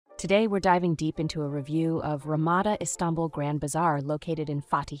Today, we're diving deep into a review of Ramada Istanbul Grand Bazaar located in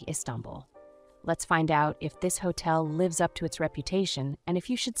Fatih, Istanbul. Let's find out if this hotel lives up to its reputation and if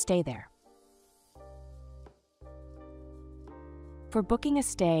you should stay there. For booking a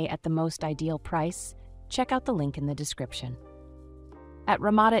stay at the most ideal price, check out the link in the description. At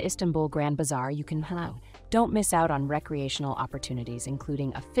Ramada Istanbul Grand Bazaar, you can don't miss out on recreational opportunities,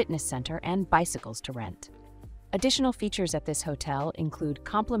 including a fitness center and bicycles to rent. Additional features at this hotel include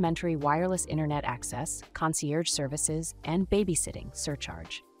complimentary wireless internet access, concierge services, and babysitting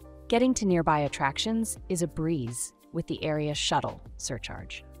surcharge. Getting to nearby attractions is a breeze with the area shuttle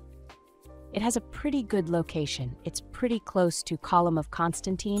surcharge. It has a pretty good location. It's pretty close to Column of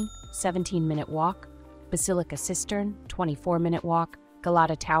Constantine, 17-minute walk, Basilica Cistern, 24-minute walk,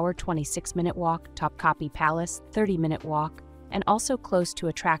 Galata Tower, 26-minute walk, Topkapi Palace, 30-minute walk, and also close to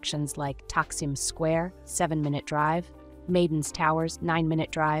attractions like Taksim Square, 7-minute drive, Maiden's Towers,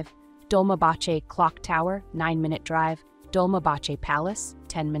 9-minute drive, Dolmabahce Clock Tower, 9-minute drive, Dolmabahce Palace,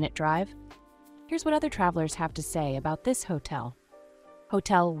 10-minute drive. Here's what other travelers have to say about this hotel.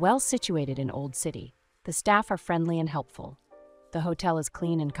 Hotel well situated in Old City. The staff are friendly and helpful. The hotel is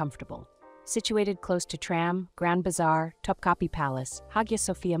clean and comfortable. Situated close to Tram, Grand Bazaar, Topkapi Palace, Hagia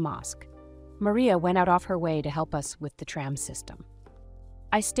Sophia Mosque. Maria went out of her way to help us with the tram system.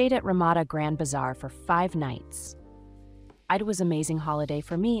 I stayed at Ramada Grand Bazaar for 5 nights. It was an amazing holiday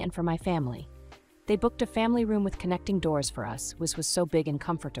for me and for my family. They booked a family room with connecting doors for us, which was so big and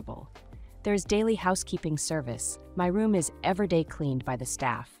comfortable. There is daily housekeeping service. My room is every day cleaned by the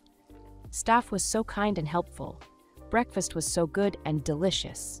staff. Staff was so kind and helpful. Breakfast was so good and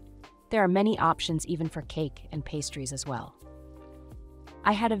delicious. There are many options even for cake and pastries as well.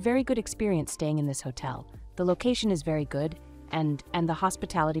 I had a very good experience staying in this hotel. The location is very good, and the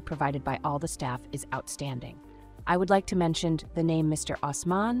hospitality provided by all the staff is outstanding. I would like to mention the name Mr.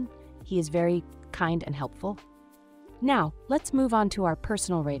 Osman. He is very kind and helpful. Now, let's move on to our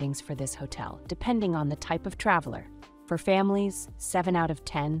personal ratings for this hotel, depending on the type of traveler. For families, 7 out of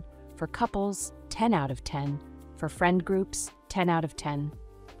 10. For couples, 10 out of 10. For friend groups, 10 out of 10.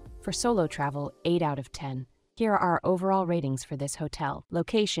 For solo travel, 8 out of 10. Here are our overall ratings for this hotel.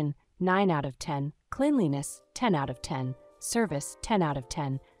 Location, 9 out of 10. Cleanliness, 10 out of 10. Service, 10 out of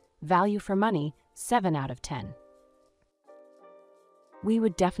 10. Value for money, 7 out of 10. We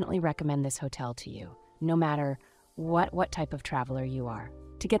would definitely recommend this hotel to you, no matter what type of traveler you are.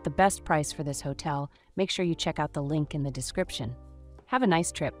 To get the best price for this hotel, make sure you check out the link in the description. Have a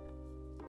nice trip.